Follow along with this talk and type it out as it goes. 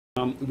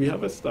We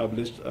have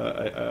established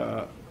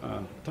a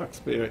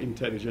taxpayer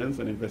intelligence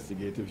and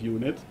investigative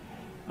unit,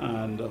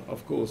 and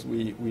of course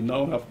we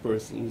now have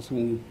persons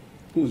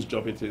whose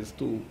job it is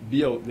to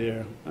be out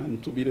there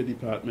and to be the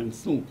department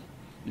snoop,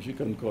 if you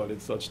can call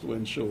it such, to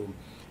ensure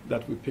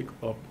that we pick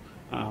up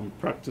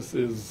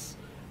practices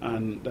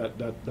and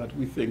that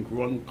we think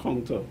run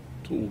counter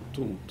to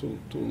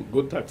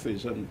good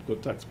taxation,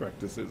 good tax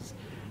practices,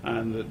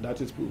 and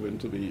that is proven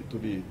to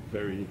be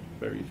very,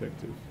 very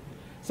effective.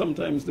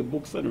 Sometimes the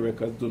books and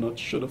records do not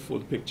show the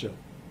full picture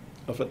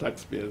of a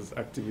taxpayer's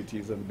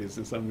activities and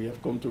business, and we have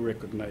come to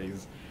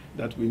recognize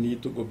that we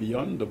need to go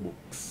beyond the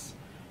books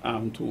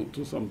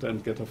to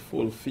sometimes get a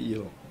full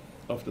feel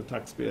of the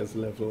taxpayer's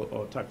level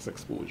or tax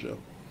exposure.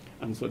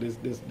 And so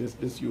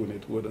this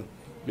unit would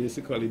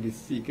basically be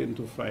seeking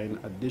to find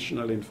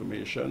additional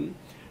information,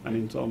 and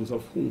in terms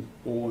of who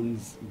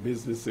owns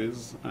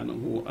businesses and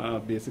who are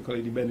basically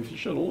the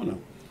beneficial owner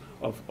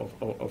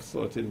of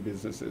certain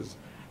businesses,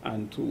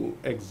 and to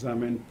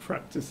examine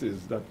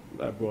practices that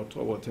are brought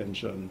to our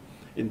attention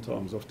in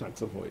terms of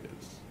tax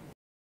avoidance.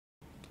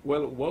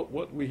 Well,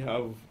 what we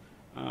have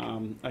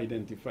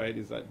identified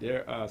is that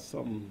there are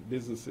some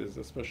businesses,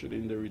 especially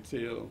in the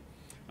retail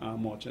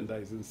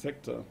merchandising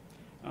sector,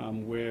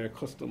 where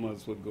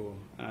customers would go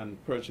and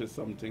purchase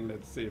something,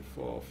 let's say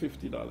for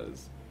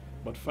 $50,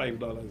 but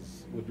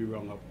 $5 would be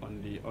rung up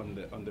on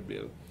the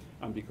bill.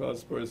 And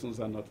because persons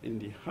are not in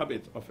the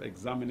habit of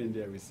examining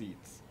their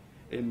receipts,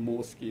 in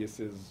most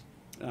cases,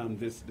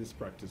 this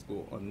practice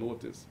go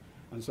unnoticed.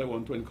 And so I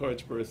want to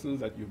encourage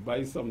persons that you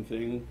buy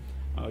something,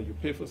 you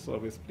pay for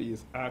service,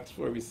 please ask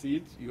for a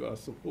receipt. You are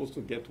supposed to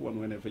get one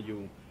whenever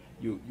you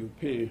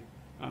pay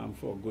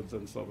for goods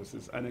and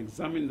services, and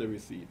examine the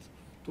receipt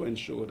to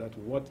ensure that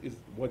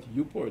what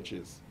you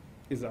purchase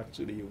is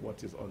actually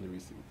what is on the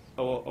receipt.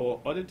 Our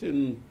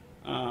auditing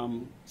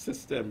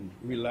system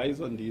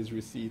relies on these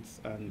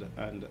receipts and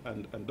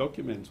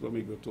documents when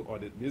we go to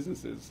audit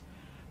businesses.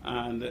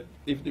 And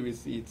if the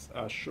receipts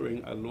are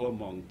showing a low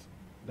amount,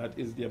 that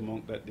is the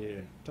amount that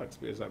the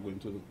taxpayers are going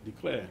to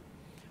declare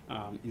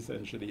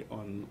essentially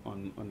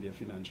on their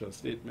financial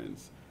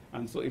statements.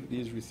 And so if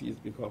these receipts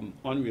become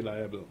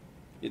unreliable,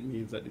 it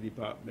means that the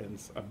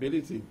department's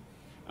ability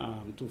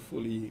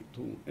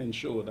to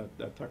ensure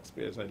that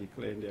taxpayers are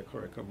declaring their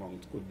correct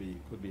amount could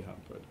be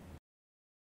hampered.